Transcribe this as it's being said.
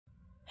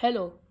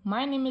Hello,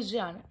 my name is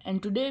Jan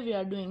and today we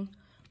are doing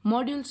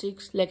module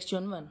 6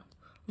 lektion 1.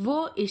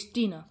 Wo is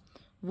Tina?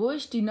 Wo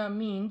is Tina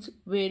means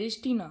where is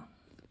Tina?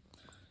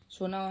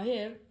 So now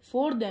here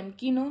for them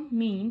kino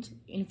means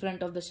in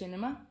front of the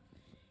cinema.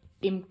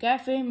 Im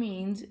cafe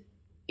means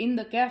in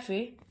the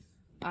cafe.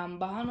 Am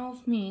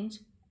Bahnhof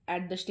means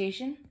at the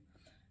station.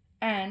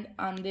 And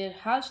an der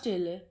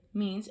Haltestelle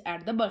means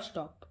at the bus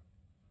stop.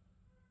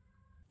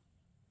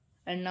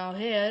 And now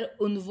here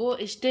und wo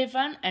is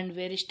Stefan and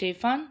where is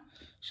Stefan?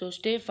 So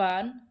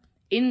Stefan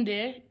in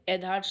der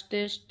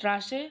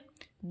Edhardstraße,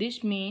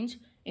 this means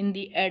in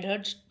the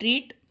Edhard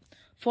street.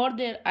 For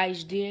their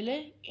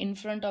Eisdiele, in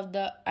front of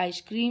the ice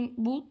cream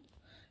booth.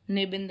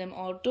 Neben dem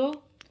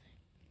Auto,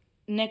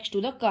 next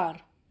to the car.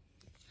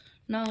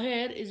 Now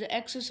here is an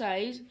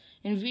exercise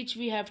in which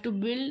we have to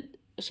build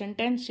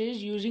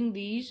sentences using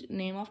these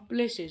name of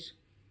places.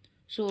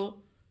 So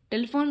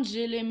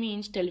Telefonzelle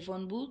means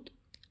telephone booth.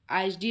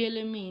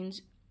 Eisdiele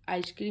means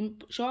ice cream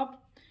shop.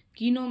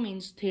 Kino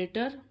means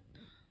theater.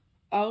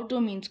 Auto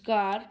means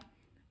car.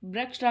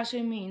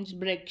 Breckstraße means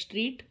Breck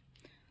street.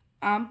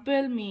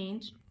 Ampel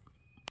means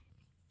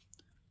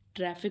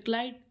traffic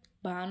light.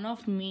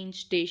 Bahnhof means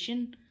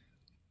station.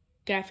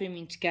 Cafe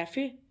means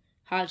cafe.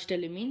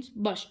 Haltestelle means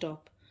bus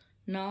stop.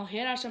 Now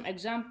here are some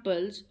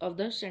examples of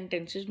the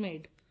sentences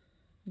made.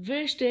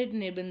 Wer steht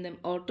neben dem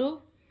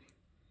Auto?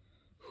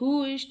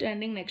 Who is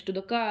standing next to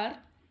the car?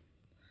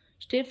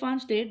 Stefan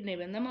steht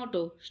neben dem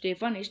Auto.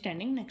 Stefan is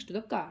standing next to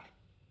the car.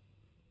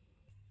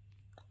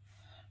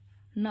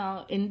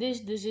 Now in this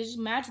is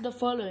match the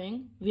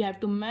following. We have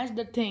to match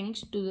the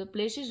things to the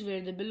places where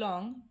they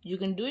belong. You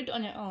can do it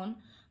on your own,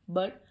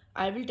 but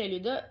I will tell you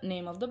the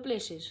name of the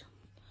places.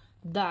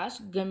 Das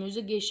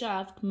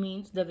Gemüsegeschäft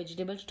means the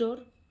vegetable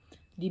store.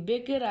 Die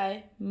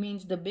Bäckerei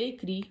means the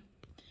bakery.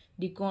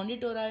 Die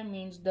Konditorei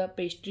means the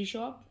pastry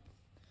shop.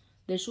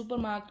 The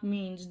Supermarkt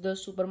means the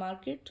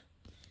supermarket.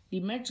 Die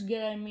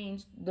Metzgerei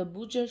means the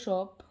butcher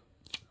shop.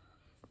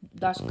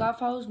 Das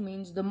Kaufhaus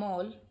means the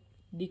mall.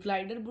 The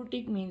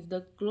Kleiderboutique means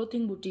the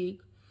clothing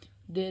boutique.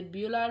 Der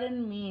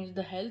Bioladen means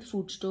the health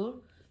food store.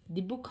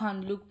 The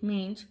Buchhandlung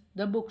means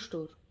the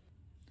bookstore.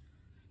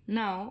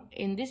 Now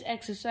in this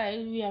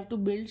exercise we have to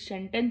build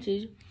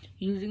sentences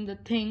using the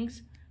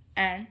things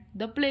and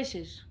the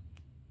places.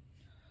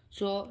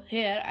 So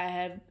here I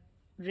have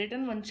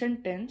written one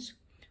sentence.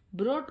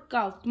 Brot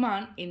kauft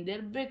man in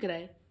der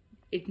Bäckerei.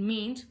 It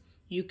means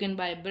you can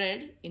buy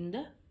bread in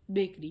the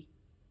bakery.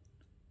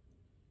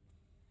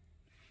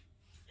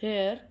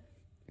 Here,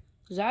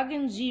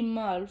 sagen Sie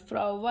mal,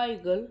 Frau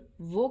Weigel,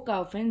 wo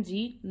kaufen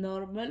Sie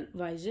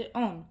normalerweise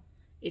on?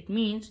 It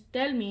means,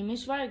 tell me,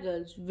 Miss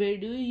Weigel, where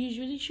do you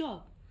usually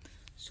shop?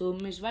 So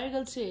Miss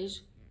Weigel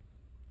says,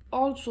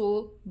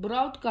 also,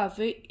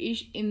 Brautkaffee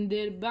is in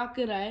der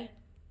Bäckerei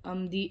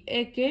die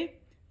Ecke.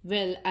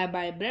 Well, I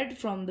buy bread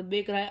from the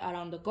bakery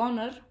around the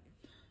corner.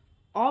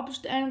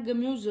 Obst und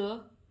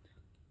Gemüse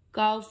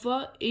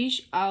kaufe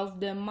ich auf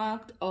dem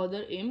Markt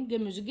oder im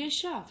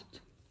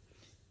Gemüsegeschäft.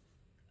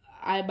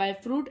 I buy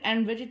fruit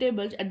and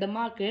vegetables at the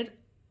market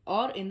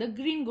or in the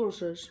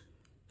greengrocers.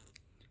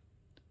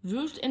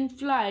 Wurst und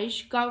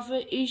Fleisch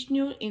kaufe ich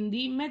nur in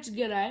die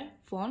Metzgerei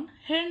von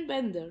Herrn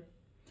Bender.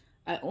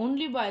 I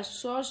only buy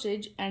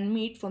sausage and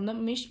meat from the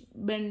Miss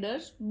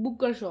Bender's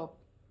Butcher shop.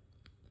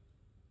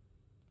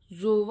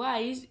 So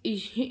weiß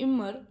ich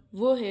immer,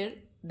 woher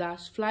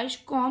das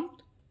Fleisch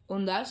kommt,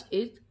 und das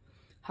ist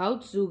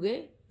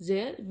heutzutage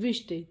sehr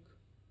wichtig.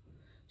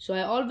 So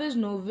I always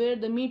know where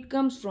the meat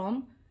comes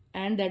from,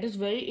 and that is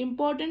very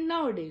important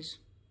nowadays.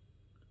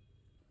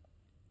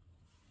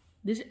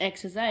 This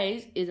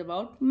exercise is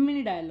about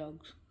mini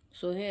dialogues.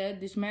 So here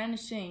this man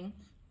is saying,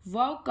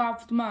 wo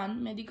kauft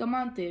man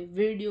Medikamente?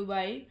 Where do you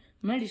buy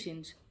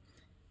medicines?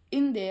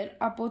 In der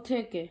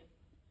Apotheke.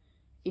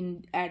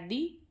 At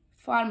the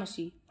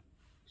pharmacy.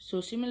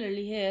 So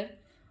similarly here,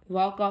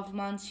 wo kauft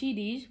man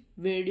CDs?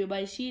 Where do you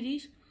buy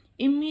CDs?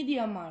 Im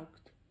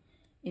Mediamarkt.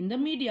 In the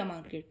media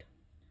market.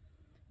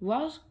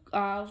 Was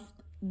kauft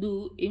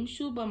du im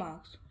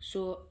Supermarkt?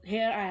 So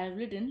here I have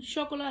written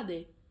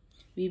Schokolade.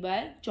 We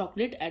buy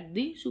chocolate at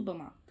the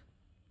supermarket.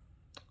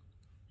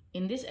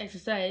 In this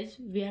exercise,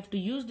 we have to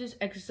use this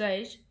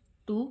exercise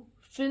to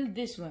fill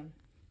this one.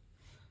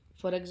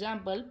 For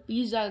example,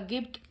 Pizza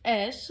gibt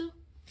es.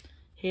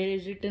 Here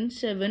is written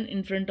 7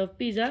 in front of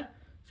pizza.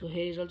 So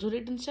here is also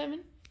written 7.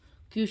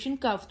 Kuchen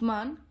kauft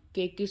man.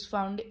 Cake is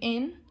found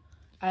in.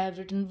 I have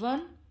written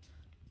 1.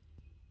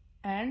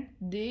 And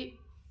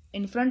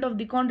in front of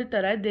the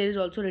Konditorei there is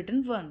also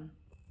written 1.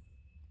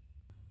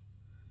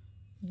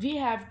 We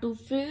have to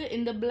fill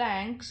in the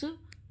blanks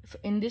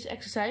in this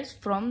exercise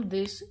from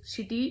this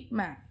city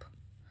map.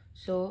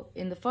 So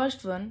in the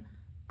first one,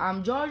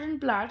 am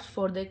Georgenplatz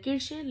vor der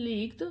Kirche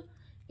liegt.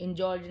 In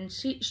Georgian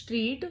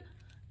Street,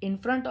 in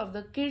front of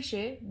the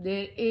Kirche,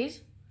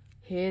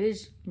 here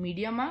is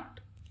Mediamarkt.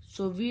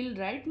 So we'll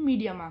write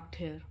Mediamarkt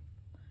here.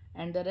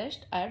 And the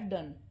rest I have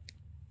done.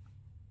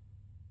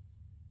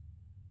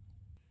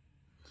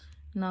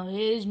 Now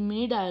here is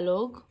mini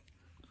dialogue.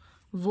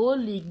 Wo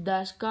liegt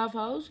das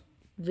Kaufhaus?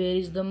 Where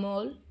is the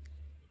mall?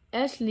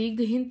 Es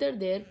liegt hinter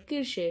der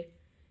Kirche.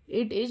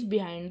 It is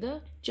behind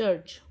the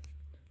church.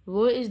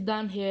 Wo ist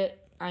dann hier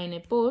eine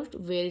Post?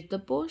 Where is the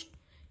post?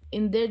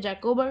 In der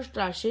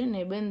Jakoberstraße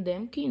neben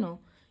dem Kino.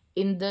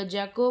 In the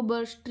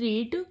Jacober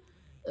Street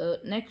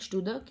next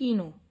to the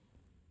Kino.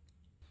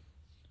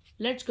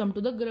 Let's come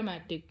to the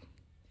grammatic.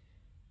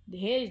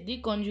 Here is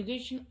the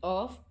conjugation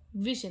of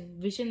wissen.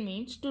 Wissen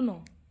means to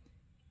know.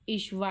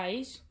 Ich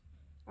weiß,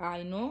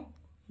 I know.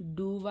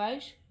 Du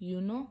weißt, you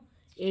know.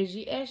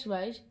 Sie es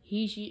weiß,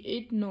 he she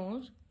it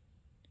knows.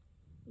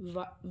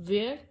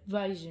 Wir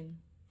weisen,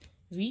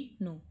 we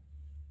know.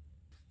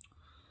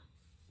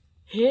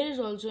 Here is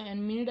also a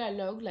mini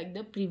dialogue like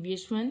the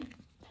previous one.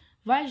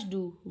 Weißt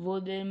du, wo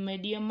der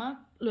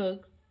Mediamarkt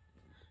liegt?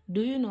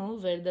 Do you know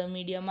where the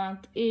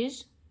Mediamarkt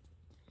is?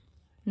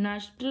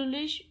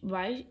 Natürlich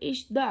weiß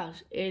ich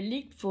das.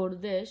 Liegt vor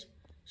der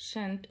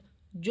St.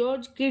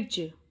 George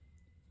Kirche.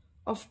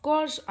 Of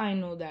course I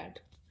know that.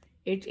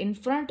 It's in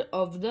front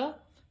of the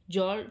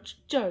George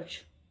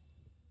Church.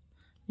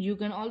 You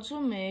can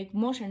also make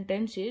more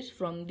sentences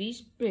from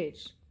these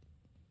phrases.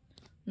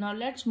 Now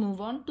let's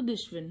move on to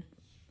this one.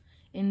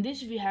 In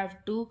this we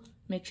have to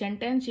make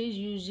sentences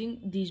using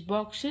these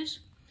boxes.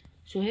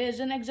 So here's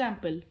an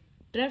example.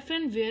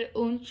 Treffen wir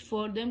uns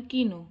vor dem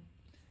Kino.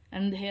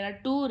 And here are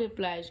two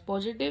replies,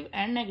 positive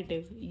and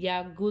negative.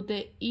 Ja,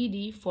 gute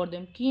Idee vor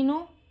dem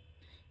Kino.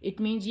 It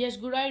means yes,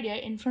 good idea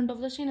in front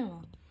of the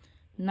cinema.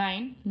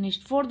 Nein,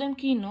 nicht vor dem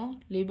Kino,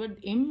 lieber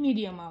im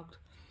Mediamarkt.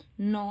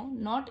 No,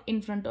 not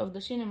in front of the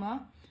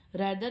cinema,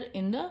 rather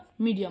in the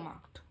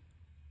Mediamarkt.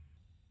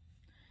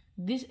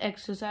 This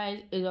exercise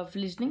is of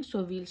listening,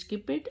 so we'll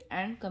skip it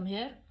and come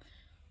here.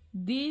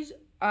 These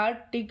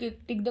are tick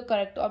the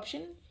correct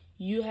option.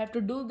 You have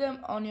to do them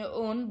on your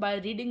own by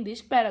reading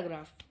this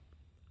paragraph.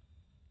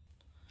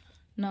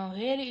 Now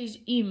here is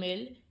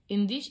email.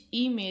 In this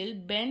email,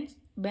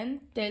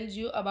 Ben tells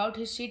you about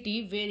his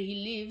city where he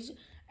lives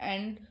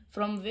and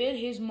from where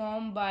his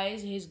mom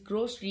buys his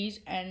groceries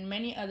and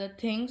many other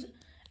things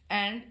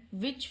and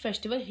which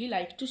festival he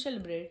likes to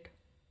celebrate.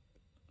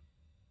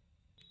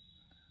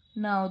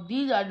 Now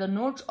these are the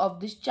notes of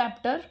this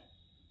chapter,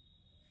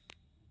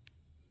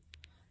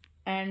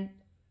 and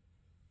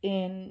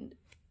in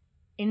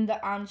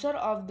the answer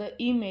of the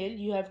email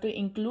you have to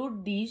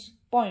include these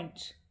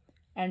points,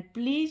 and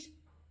please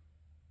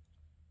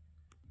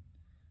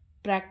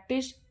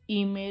practice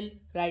email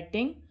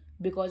writing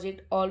because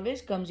it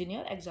always comes in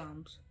your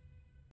exams.